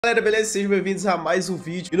Galera, beleza? Sejam bem-vindos a mais um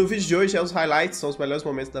vídeo. E no vídeo de hoje os highlights, são os melhores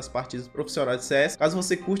momentos das partidas profissionais de CS. Caso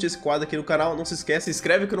você curte esse quadro aqui no canal, não se esqueça, se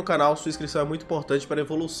inscreve aqui no canal, sua inscrição é muito importante para a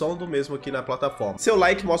evolução do mesmo aqui na plataforma. Seu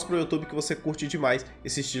like mostra pro YouTube que você curte demais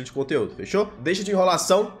esse estilo de conteúdo, fechou? Deixa de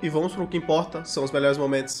enrolação e vamos pro que importa, são os melhores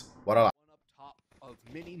momentos. Bora lá.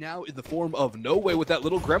 Mini now in the form of No Way with that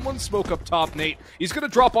little gremlin smoke up top, Nate. He's going to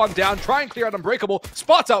drop on down, try and clear out Unbreakable.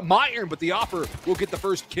 Spots out Maiern, but the Opper will get the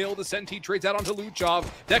first kill. The Senti trades out onto Luchov.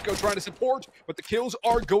 Deco trying to support, but the kills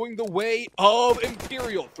are going the way of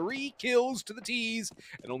Imperial. 3 kills to the T's,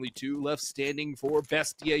 and only 2 left standing for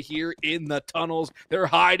Bestia here in the tunnels. They're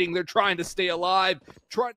hiding, they're trying to stay alive.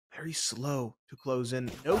 Very slow to close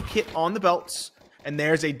in. No kit on the belts. And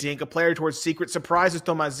there's a dink. A player towards secret surprises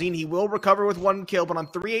Tomazin. He will recover with 1 kill, but on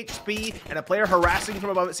 3 HP, and a player harassing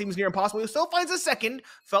from above, it seems near impossible. He still finds a second.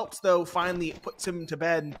 Phelps, though, finally puts him to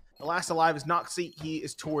bed. The last alive is Noxy. He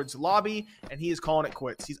is towards lobby, and he is calling it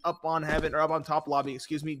quits. He's up on heaven, or up on top lobby,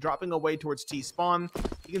 excuse me, dropping away towards T-spawn.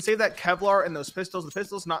 You can save that Kevlar and those pistols. The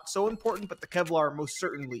pistol's not so important, but the Kevlar most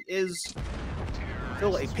certainly is.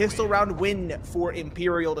 Still a pistol round win for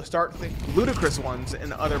Imperial to start the ludicrous ones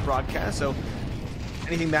in other broadcasts, so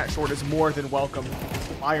anything that short is more than welcome.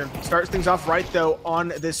 Iron starts things off right, though, on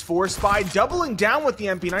this 4 spy, doubling down with the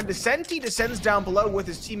MP9. Descenti descends down below with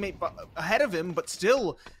his teammate ahead of him, but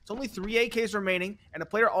still, it's only 3 AKs remaining, and a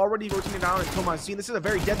player already rotating down at Tomazin. This is a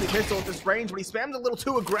very deadly pistol at this range, but he spams a little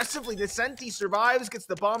too aggressively. Descenti survives, gets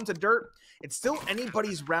the bomb to dirt. It's still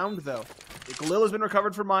anybody's round, though. The Galil has been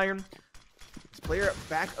recovered from Iron. This player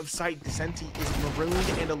back of sight, Descenti, is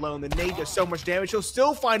marooned and alone. The nade does so much damage. He'll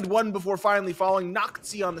still find one before finally falling.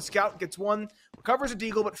 Noxy on the scout gets one. Recovers a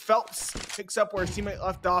deagle, but Phelps picks up where his teammate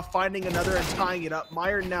left off, finding another and tying it up.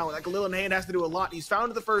 Maiern now, like a little in hand, has to do a lot. He's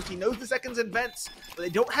found the first. He knows the seconds and vents, but they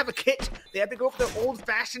don't have a kit. They have to go for the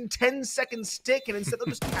old-fashioned 10-second stick, and instead they'll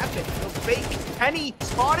just tap it. They'll fake. Penny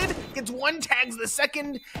spotted, gets 1, tags the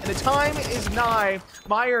second, and the time is nigh.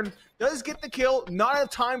 Maiern does get the kill. Not enough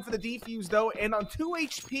time for the defuse, though, and on 2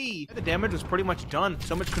 HP, the damage was pretty much done.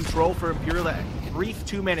 So much control for Imperial, that brief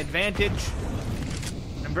 2-man advantage.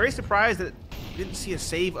 I'm very surprised that we didn't see a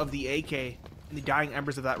save of the AK in the dying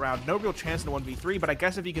embers of that round. No real chance in the 1v3, but I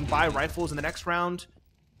guess if you can buy rifles in the next round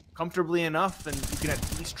comfortably enough, then you can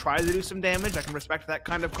at least try to do some damage. I can respect that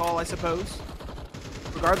kind of call, I suppose.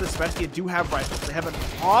 Regardless, Bestia do have rifles. They have an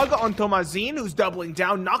AUG on Tomazin, who's doubling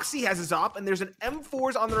down. Noxy has his op, and there's an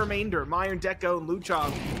M4s on the remainder. Maiern, Deco, and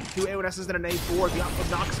Luchov. 2 A1Ss and an A4. The op of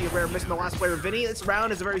Noxy, a rare miss in the last player. Vinny, this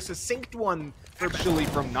round is a very succinct one. Actually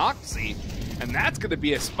from Noxy, and that's going to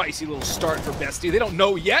be a spicy little start for Bestia. They don't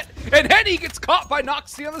know yet, and Henny gets caught by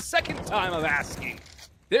Noxy on the second time of asking.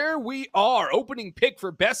 There we are, opening pick for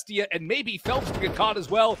Bestia, and maybe Phelps to get caught as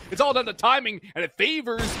well. It's all down to timing, and it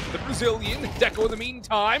favors the Brazilian. Deco in the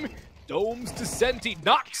meantime. Domes to Senti,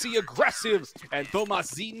 Noxy aggressive, and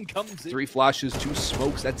Tomazin comes in. 3 flashes, 2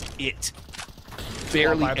 smokes, that's it.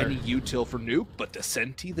 Barely any util for Nuke, but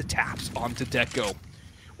Descenti the taps onto Deco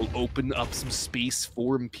will open up some space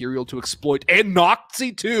for Imperial to exploit, and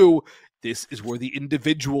Noxy too. This is where the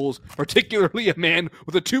individuals, particularly a man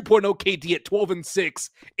with a 2.0 KD at 12 and 6,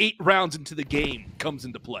 8 rounds into the game, comes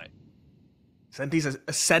into play. Senti's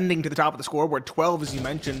ascending to the top of the scoreboard. 12, as you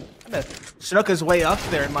mentioned. Kind of snuck his way up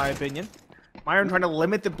there, in my opinion. Maiern trying to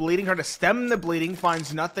limit the bleeding, trying to stem the bleeding,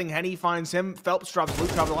 finds nothing. Henny finds him. Phelps drops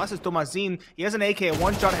Luchov. The last is Tomazin. He has an AK, a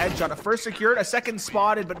 1-shot headshot. A first secured, a second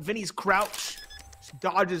spotted, but Vinny's crouch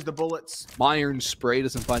dodges the bullets. Maiern's spray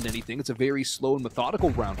doesn't find anything. It's a very slow and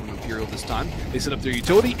methodical round from Imperial this time. They set up their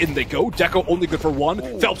utility, in they go. Deco only good for 1.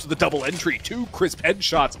 Ooh. Phelps with a double entry. 2 crisp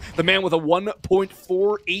headshots. The man with a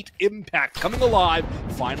 1.48 impact coming alive,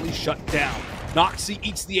 finally shut down. Noxy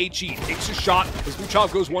eats the HE, takes a shot as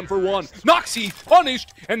Luchov goes 1 for 1. Noxy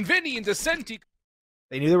punished, and Vinny and Descenti.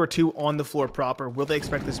 They knew there were 2 on the floor proper. Will they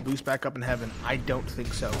expect this boost back up in heaven? I don't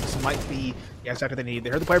think so. This might be the exactly they need. They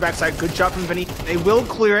heard the player backside. Good shot from Vinny. They will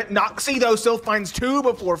clear it. Noxy, though, still finds 2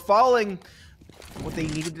 before falling. What they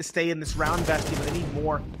needed to stay in this round, Bestia, but they need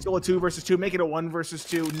more. Still a 2 versus 2. Make it a 1 versus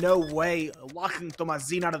 2. No way. Locking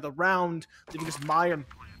Tomazin out of the round. Leaving just Maiern.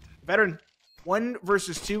 Veteran. 1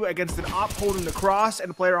 versus 2 against an op holding the cross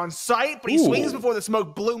and a player on site, but he swings before the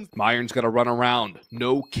smoke blooms. Maiern's got to run around.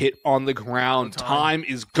 No kit on the ground. Time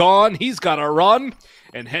is gone. He's got to run.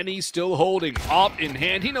 And Henny's still holding. Op in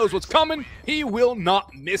hand. He knows what's coming. He will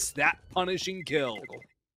not miss that punishing kill.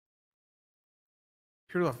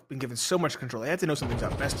 Imperial have been given so much control. They had to know something's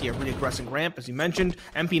up. Bestia really aggressing ramp, as you mentioned.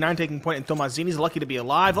 MP9 taking point, and Tomazini's lucky to be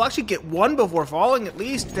alive. He'll actually get 1 before falling, at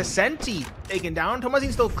least. Descenti taken down.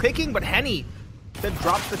 Tomazini's still kicking, but Henny Then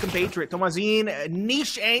drops the compatriot. Tomazin,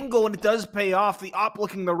 niche angle, and it does pay off. The op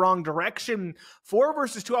looking the wrong direction. 4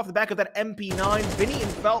 versus 2 off the back of that MP9. Vinny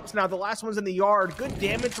and Phelps now, the last one's in the yard. Good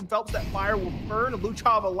damage from Phelps. That fire will burn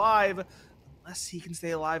Luchov alive, unless he can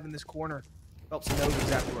stay alive in this corner. Phelps knows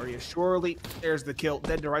exactly where he is. Surely, there's the kill.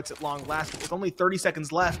 Dead to rights at long last. With only 30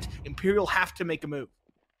 seconds left, Imperial have to make a move.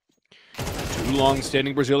 2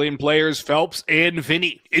 long-standing Brazilian players, Phelps and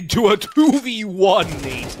Vinny, into a 2v1,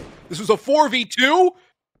 Nate. This was a 4v2.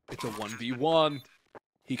 It's a 1v1.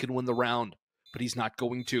 He can win the round, but he's not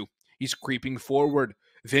going to. He's creeping forward.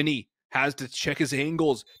 Vinny has to check his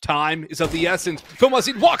angles. Time is of the essence.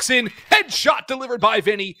 Tomazin walks in. Headshot delivered by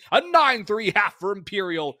Vinny. A 9-3 half for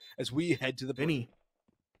Imperial as we head to the Vinny.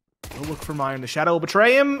 We'll look for Maier. The shadow will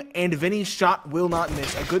betray him, and Vinny's shot will not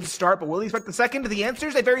miss. A good start, but will he expect the second? The answer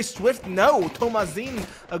is a very swift no. Tomazin,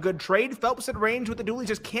 a good trade. Phelps at range with the duel. He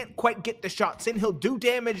just can't quite get the shots in. He'll do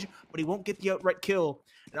damage, but he won't get the outright kill.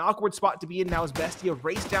 An awkward spot to be in now as Bestia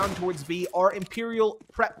race down towards V. Are Imperial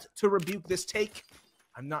prepped to rebuke this take?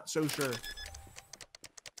 I'm not so sure.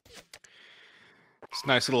 It's a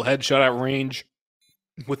nice little headshot at range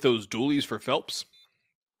with those dualies for Phelps.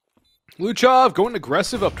 Luchov going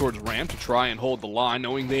aggressive up towards ramp to try and hold the line,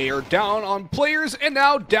 knowing they are down on players and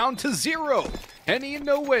now down to 0. Henny in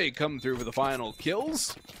no way come through for the final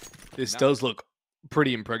kills. This does look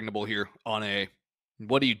pretty impregnable here on A.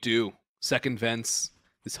 What do you do? Second vents,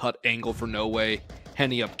 this hut angle for No Way.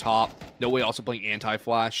 Henny up top. No Way also playing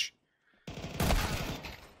anti-flash.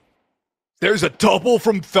 There's a double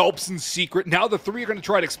from Phelps in secret. Now the 3 are going to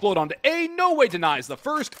try to explode onto A. No Way denies the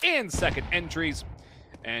first and second entries.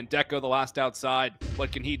 And Deco, the last outside.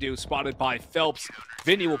 What can he do? Spotted by Phelps.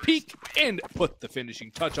 Vinny will peek and put the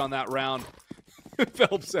finishing touch on that round.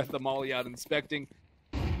 Phelps sent the molly out inspecting.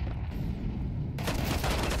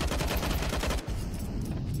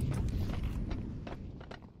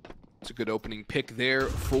 It's a good opening pick there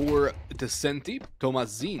for Decenti.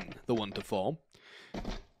 Tomazin, the one to fall.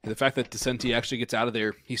 And the fact that Decenti actually gets out of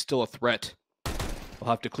there, he's still a threat.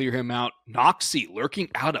 We'll have to clear him out. Noxy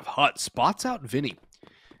lurking out of hut. Spots out Vinny.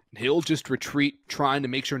 He'll just retreat, trying to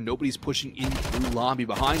make sure nobody's pushing in through lobby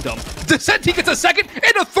behind him. Decenti gets a second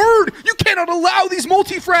and a third! You cannot allow these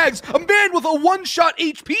multi-frags! A man with a one-shot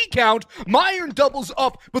HP count! Maier doubles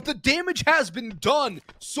up, but the damage has been done.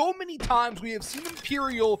 So many times we have seen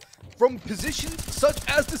Imperial from positions such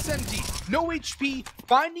as Decenti, no HP,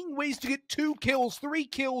 finding ways to get 2 kills, 3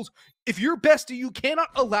 kills. If you're Bestia, you cannot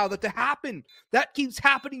allow that to happen. That keeps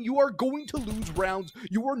happening. You are going to lose rounds.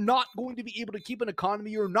 You are not going to be able to keep an economy.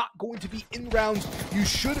 You're not going to be in rounds. You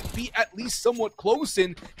should be at least somewhat close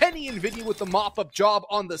in. Henny and Vinny with the mop-up job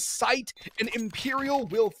on the site. And Imperial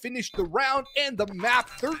will finish the round and the map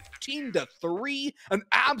 13-3. An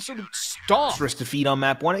absolute stomp. Risk defeat on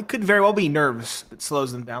map 1. It could very well be nerves that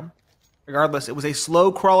slows them down. Regardless, it was a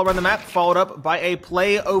slow crawl around the map, followed up by a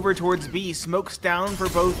play over towards B. Smokes down for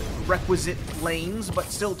both requisite lanes, but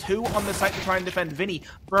still 2 on the site to try and defend Vinny.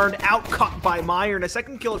 Burned out, caught by Maier, and a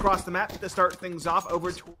second kill across the map to start things off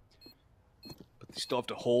over to... But they still have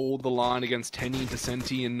to hold the line against Henny,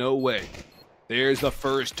 Decenti, and No Way. There's the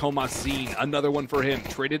first, Tomazin, another one for him,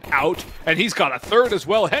 traded out, and he's got a third as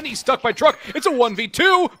well. Henny stuck by truck, it's a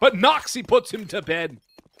 1v2, but Noxy puts him to bed.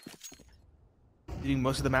 Giving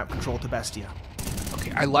most of the map control to Bestia.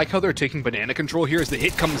 Okay, I like how they're taking banana control here as the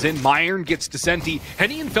hit comes in. Maier gets Decenti.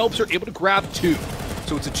 Henny and Phelps are able to grab 2.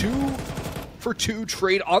 So it's a 2-for-2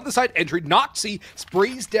 trade on the side entry. Noxy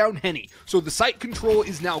sprays down Henny. So the site control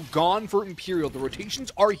is now gone for Imperial. The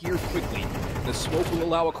rotations are here quickly. The smoke will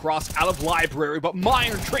allow a cross out of library, but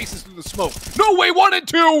Maier traces through the smoke. No Way 1 and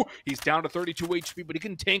 2! He's down to 32 HP, but he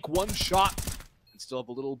can tank 1 shot. Still have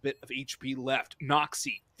a little bit of HP left.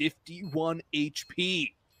 Noxy, 51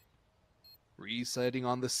 HP. Resetting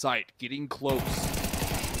on the site, getting close.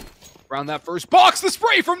 Around that first box, the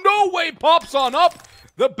spray from No Way pops on up.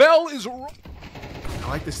 The bell is... I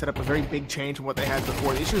like this setup, a very big change from what they had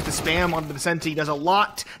before. The issue is the spam on the Decenti does a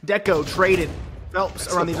lot. Deco traded.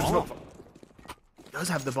 Phelps around the smoke. Does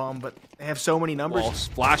have the bomb, but they have so many numbers. Well,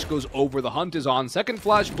 flash goes over. The hunt is on. Second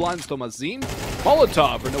flash blinds Tomazin.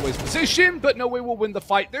 Molotov for No Way's position, but No Way will win the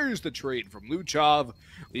fight. There's the trade from Luchov,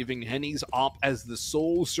 leaving Henny's op as the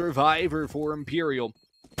sole survivor for Imperial.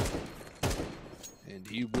 And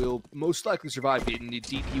he will most likely survive. Indeed,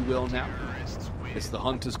 he will now. As the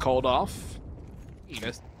hunt is called off.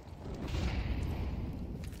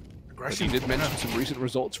 But he did mention some recent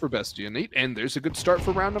results for Bestia, Nate, and there's a good start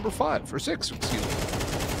for round number 5, or 6, excuse me.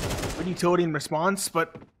 Good utility in response,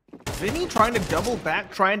 but Vinny trying to double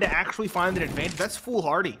back, trying to actually find an advantage. That's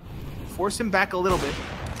foolhardy. Force him back a little bit.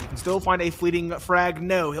 Can still find a fleeting frag.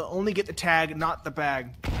 No, he'll only get the tag, not the bag.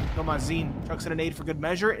 Tomazin chucks in a nade for good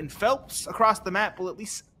measure, and Phelps across the map will at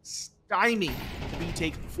least stymie the B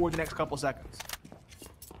take for the next couple seconds.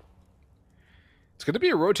 It's going to be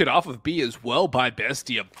a rotate off of B as well by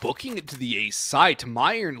Bestia, booking it to the A site.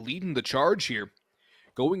 Myron leading the charge here.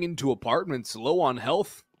 Going into apartments, low on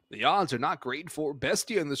health. The odds are not great for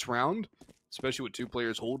Bestia in this round, especially with two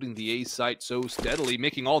players holding the A site so steadily.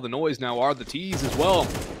 Making all the noise now are the T's as well.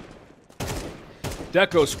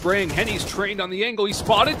 Deco spraying. Henny's trained on the angle. He's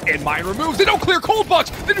spotted, and Myron removes. They don't clear Cold Box.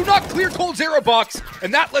 They do not clear Cold Zero Box,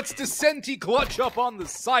 and that lets Descenti clutch up on the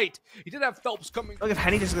site. He did have Phelps coming. Look, if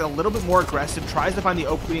Henny just gets a little bit more aggressive, tries to find the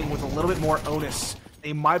opening with a little bit more onus,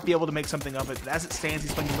 they might be able to make something of it. But as it stands,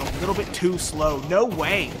 he's playing a little bit too slow. No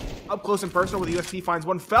way. Up close and personal with the USP finds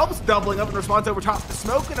one. Phelps doubling up in response over top the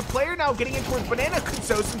smoke, and a player now getting in towards Banana could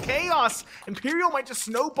sow some chaos. Imperial might just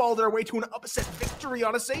snowball their way to an upset victory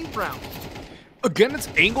on a save round. Again, it's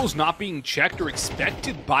angles not being checked or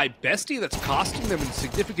expected by Bestia that's costing them in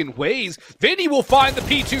significant ways. Vinny will find the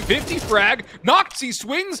P250 frag. Noxie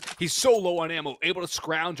swings. He's so low on ammo, able to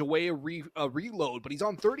scrounge away a reload, but he's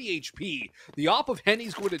on 30 HP. The op of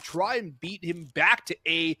Henny's going to try and beat him back to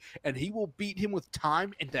A, and he will beat him with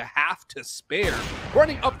time and a half to spare.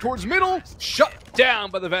 Running up towards middle, shut down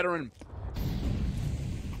by the veteran.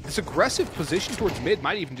 This aggressive position towards mid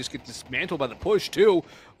might even just get dismantled by the push, too.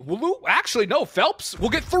 Actually, no, Phelps will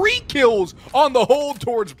get 3 kills on the hold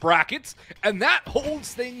towards brackets, and that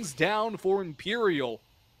holds things down for Imperial.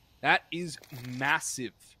 That is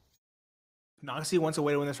massive. Noxie wants a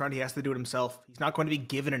way to win this round. He has to do it himself. He's not going to be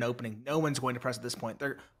given an opening. No one's going to press at this point.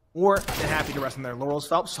 They're more than happy to rest on their laurels.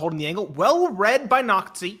 Phelps holding the angle. Well read by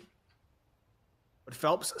Noxie. But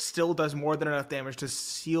Phelps still does more than enough damage to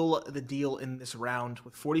seal the deal in this round.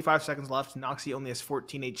 With 45 seconds left, Noxie only has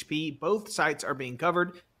 14 HP. Both sites are being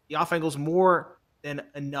covered. The off angle's more than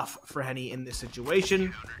enough for Henny in this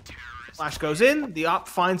situation. Flash goes in. The op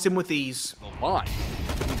finds him with ease. The line.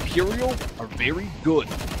 Imperial are very good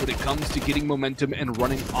when it comes to getting momentum and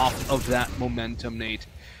running off of that momentum, Nate.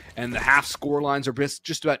 And the half score lines are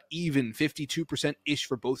just about even, 52%-ish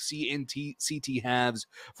for both C and CT halves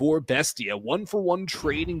for Bestia. 1-for-1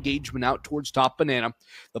 trade engagement out towards top banana.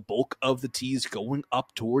 The bulk of the T's going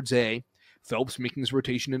up towards A. Phelps making his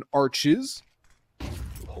rotation in arches.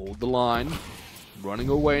 Hold the line. Running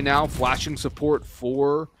away now. Flashing support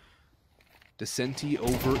for Descenti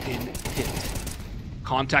over in pit.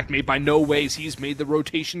 Contact made by No Ways. He's made the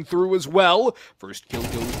rotation through as well. First kill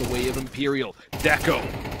goes the way of Imperial. Deco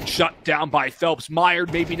shut down by Phelps. Meyer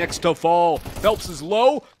maybe next to fall. Phelps is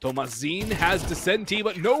low. Tomazin has Descenti,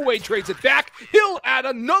 but No Way trades it back. He'll add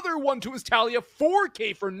another one to his tally of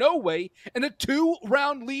 4K for No Way and a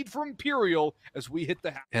 2-round lead for Imperial as we hit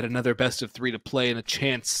the half. Had another best of 3 to play and a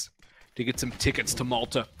chance to get some tickets to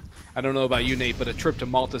Malta. I don't know about you, Nate, but a trip to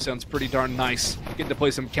Malta sounds pretty darn nice. Getting to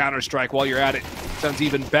play some Counter-Strike while you're at it sounds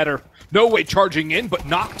even better. No Way charging in, but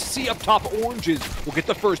knocked C up top. Oranges will get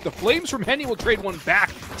the first. The Flames from Henny will trade one back.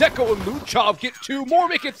 Deco and Luchov get 2 more,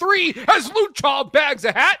 make it 3 as Luchov bags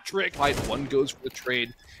a hat trick. One goes for the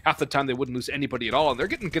trade. Half the time they wouldn't lose anybody at all, and they're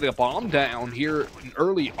getting a bomb down here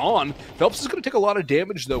early on. Phelps is going to take a lot of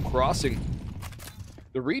damage, though, crossing.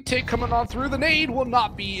 The retake coming on through. The nade will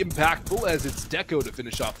not be impactful as it's Deco to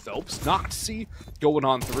finish off Phelps. Knocked C going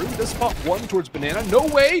on through. Does spot one towards Banana. No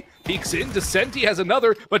Way peeks in. Descenti has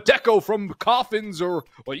another, but Deco from Coffins, or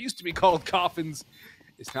what used to be called Coffins,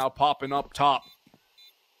 is now popping up top.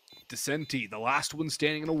 Descenti, the last one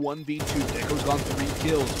standing in a 1v2. Deco's gone 3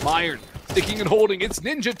 kills. Myron sticking and holding. It's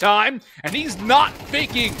ninja time, and he's not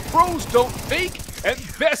faking. Pros don't fake, and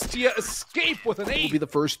Bestia escape with an 8. Will be the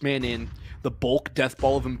first man in. The bulk death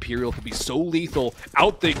ball of Imperial could be so lethal.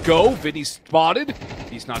 Out they go. Vinny spotted.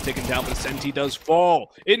 He's not taken down, but Senti does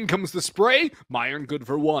fall. In comes the spray. Myron good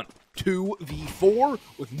for 1. 2v4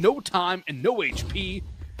 with no time and no HP.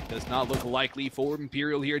 Does not look likely for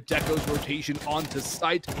Imperial here. Deco's rotation onto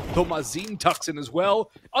site. Tomazin tucks in as well.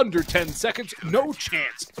 Under 10 seconds. No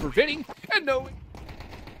chance for Vinny. And knowing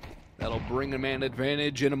that'll bring a man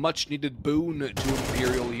advantage and a much-needed boon to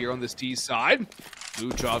Imperial here on this T side.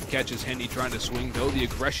 Luchov catches Henny trying to swing, though. The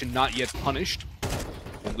aggression not yet punished.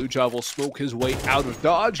 And Luchov will smoke his way out of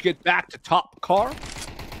dodge, get back to top car.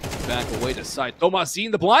 Back away to site.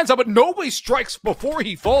 Tomazin, the blinds up, but No Way strikes before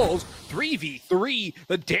he falls. 3v3.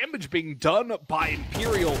 The damage being done by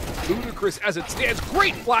Imperial. Ludicrous as it stands.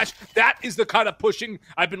 Great flash. That is the kind of pushing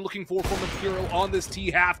I've been looking for from Imperial on this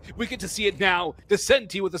T half. We get to see it now.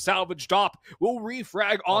 Descenti with a salvage top will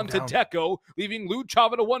refrag onto Deco, leaving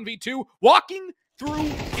Luchov in a 1v2. Walking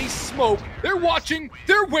through a smoke. They're watching.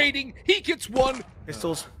 They're waiting. He gets one.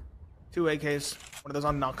 Pistols 2 AKs. One of those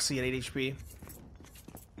on Noxie at 8 HP.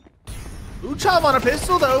 Luchav on a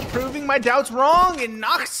pistol, though, proving my doubts wrong. And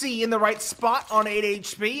Noxie in the right spot on 8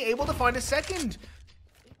 HP, able to find a second.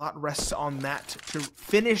 A lot rests on that to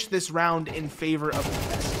finish this round in favor of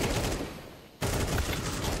Bestia.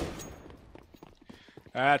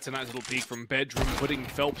 That's a nice little peek from Bedroom, putting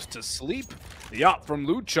Phelps to sleep. The op from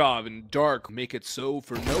Luchav and Dark make it so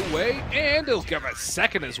for No Way, and he'll give a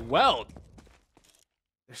second as well.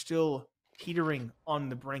 They're still teetering on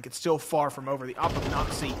the brink. It's still far from over. The op of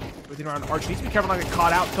Noxie within around Arch needs to be careful not to get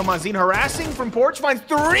caught out. Tomazine harassing from Porch finds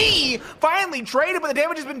 3! Finally traded, but the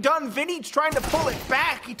damage has been done. Vinny's trying to pull it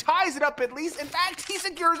back. He ties it up at least. In fact, he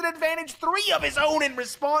secures an advantage, 3 of his own in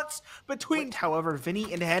response between, however,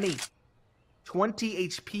 Vinny and Henny. 20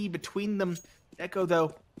 HP between them. Echo,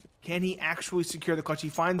 though, can he actually secure the clutch? He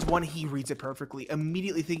finds one, he reads it perfectly.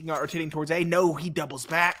 Immediately thinking about rotating towards A. No, he doubles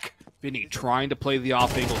back. Vinny trying to play the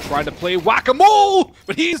off angle, trying to play whack-a-mole,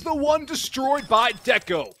 but he's the one destroyed by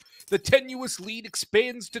Deco. The tenuous lead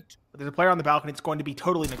expands to... But there's a player on the balcony. It's going to be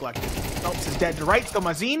totally neglected. Phelps is dead to right.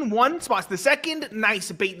 Tomazine, 1 spots the second.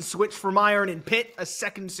 Nice bait and switch from Iron and Pit. A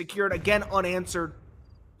second secured, again unanswered.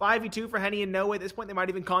 5v2 for Henny and No Way. At this point, they might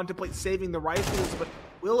even contemplate saving the rifles, but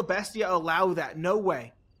will Bestia allow that? No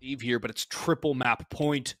way. Eve here, but it's triple map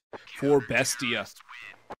point for Bestia.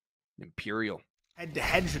 Imperial.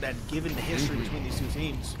 Head-to-head should have given the history between these two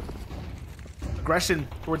teams. Aggression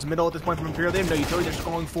towards middle at this point from Imperial. They have no utility. They're just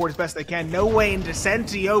going forward as best they can. No Way and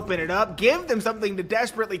Descenti open it up. Give them something to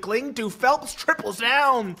desperately cling to. Phelps triples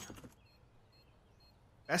down.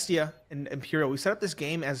 Bestia and Imperial. We set up this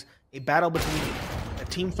game as a battle between a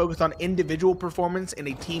team focused on individual performance and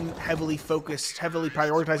a team heavily focused, heavily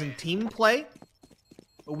prioritizing team play.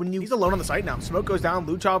 But when he's alone on the site now, smoke goes down.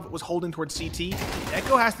 Luchav was holding towards CT.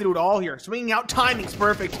 Echo has to do it all here. Swinging out, timing's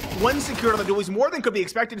perfect. 1 secured on the dualies, more than could be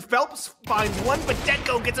expected. Phelps finds 1, but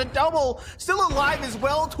Deco gets a double. Still alive as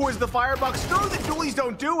well towards the firebox. No, the dualies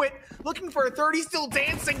don't do it. Looking for a 30, still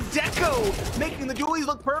dancing. Deco making the dualies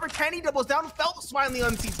look perfect. Henny doubles down. Phelps finally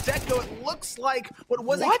unseats Deco. It looks like what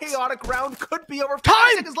was a chaotic round could be over.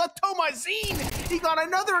 5 seconds left. Tomazine, he got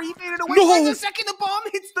another. He made it away. No. A second, the bomb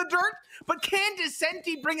hits the dirt, but can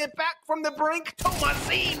Descenti bring it back from the brink?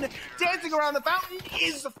 Tomazine dancing around the fountain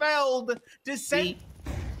is felled. Descenti.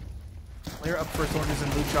 Player up first, Oranges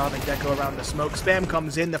and Luchav and Deco around the smoke. Spam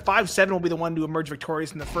comes in. The 5-7 will be the one to emerge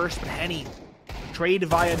victorious in the first, but Henny trade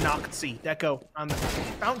via Noxie. Deco on the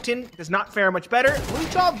fountain does not fare much better.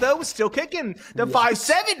 Luchav, though, is still kicking. The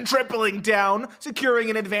 5-7 tripling down, securing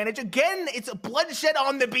an advantage. Again, it's a bloodshed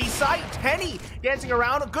on the B site. Henny dancing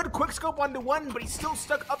around. A good quick scope 1-1, but he's still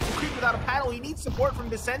stuck up the creek without a paddle. He needs support from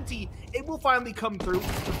Descenti. It will finally come through.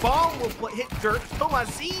 The bomb will hit dirt.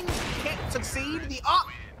 Tomazine can't succeed. The op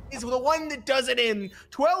is the one that does it in.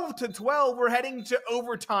 12-12. We're heading to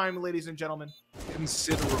overtime, ladies and gentlemen.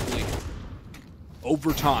 Considerably.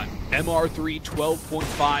 Overtime. MR3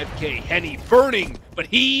 12.5k. Henny burning, but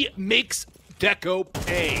he makes Deco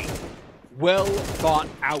pay. Well thought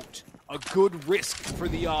out. A good risk for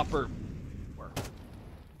the opper.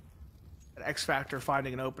 X Factor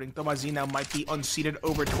finding an opening. Tomazine now might be unseated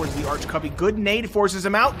over towards the Arch Cubby. Good nade forces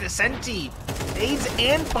him out. Descenti nades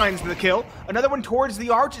and finds the kill. Another one towards the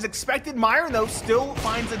Arch is expected. Myron, though, still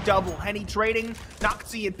finds a double. Henny trading.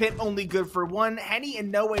 Noxie and Pit only good for 1. Henny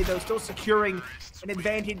and No Way, though, still securing an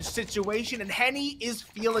advantage situation, and Henny is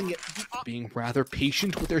feeling it. Being rather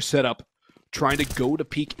patient with their setup. Trying to go to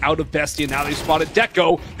peek out of Bestia. Now they spotted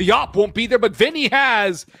Deco. The op won't be there, but Vinny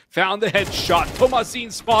has found the headshot.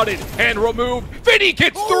 Tomazine spotted and removed. Vinny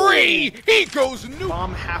gets 3. He goes new.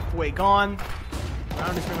 Bomb halfway gone.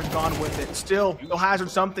 Round is pretty much gone with it. Still, no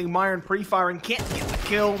hazard something. Myron pre-firing can't get the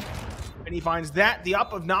kill. Vinny finds that. The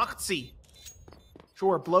op of Noxie.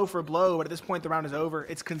 Sure, blow for blow, but at this point the round is over.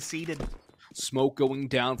 It's conceded. Smoke going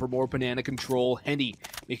down for more banana control. Henny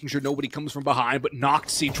making sure nobody comes from behind, but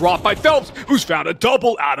Noxie dropped by Phelps, who's found a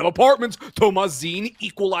double out of apartments. Tomazine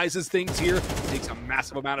equalizes things here. Takes a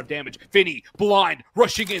massive amount of damage. Vinny, blind,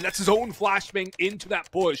 rushing in. That's his own flashbang into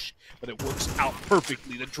that push, but it works out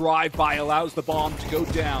perfectly. The drive-by allows the bomb to go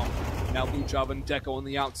down. Now Luchav and Deco on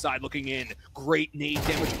the outside looking in. Great nade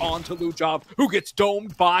damage onto Luchav, who gets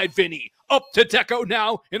domed by Vinny. Up to Deco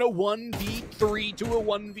now in a 1v3 to a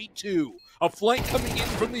 1v2. A flank coming in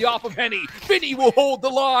from the op of Henny. Vinny will hold the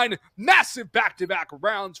line. Massive back-to-back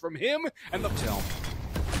rounds from him. And the tell.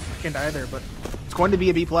 Can't either, but it's going to be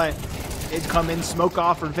a B play. It come in, smoke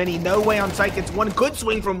off for Vinny. No Way on site gets one good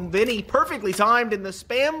swing from Vinny. Perfectly timed, and the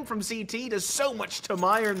spam from CT does so much to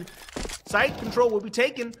Myron. Site control will be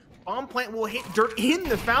taken. Bomb plant will hit dirt in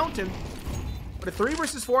the fountain. But a 3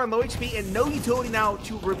 versus 4 on low HP and no utility now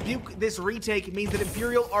to rebuke this retake means that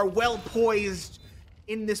Imperial are well poised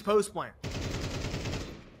in this post plan.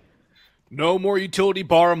 No more utility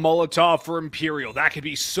bar Molotov for Imperial. That could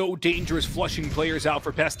be so dangerous, flushing players out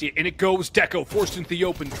for Bestia. And it goes Deco, forced into the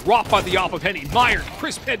open, dropped by the op of Henny. Myers,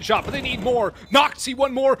 crisp headshot, but they need more. Noxie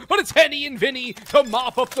one more, but it's Henny and Vinny to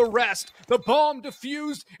mop up the rest. The bomb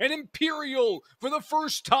defused, and Imperial, for the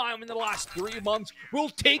first time in the last 3 months, will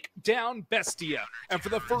take down Bestia. And for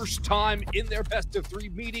the first time in their best of 3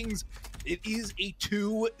 meetings, it is a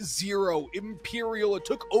 2-0. Imperial, it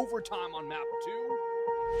took overtime on map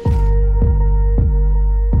 2.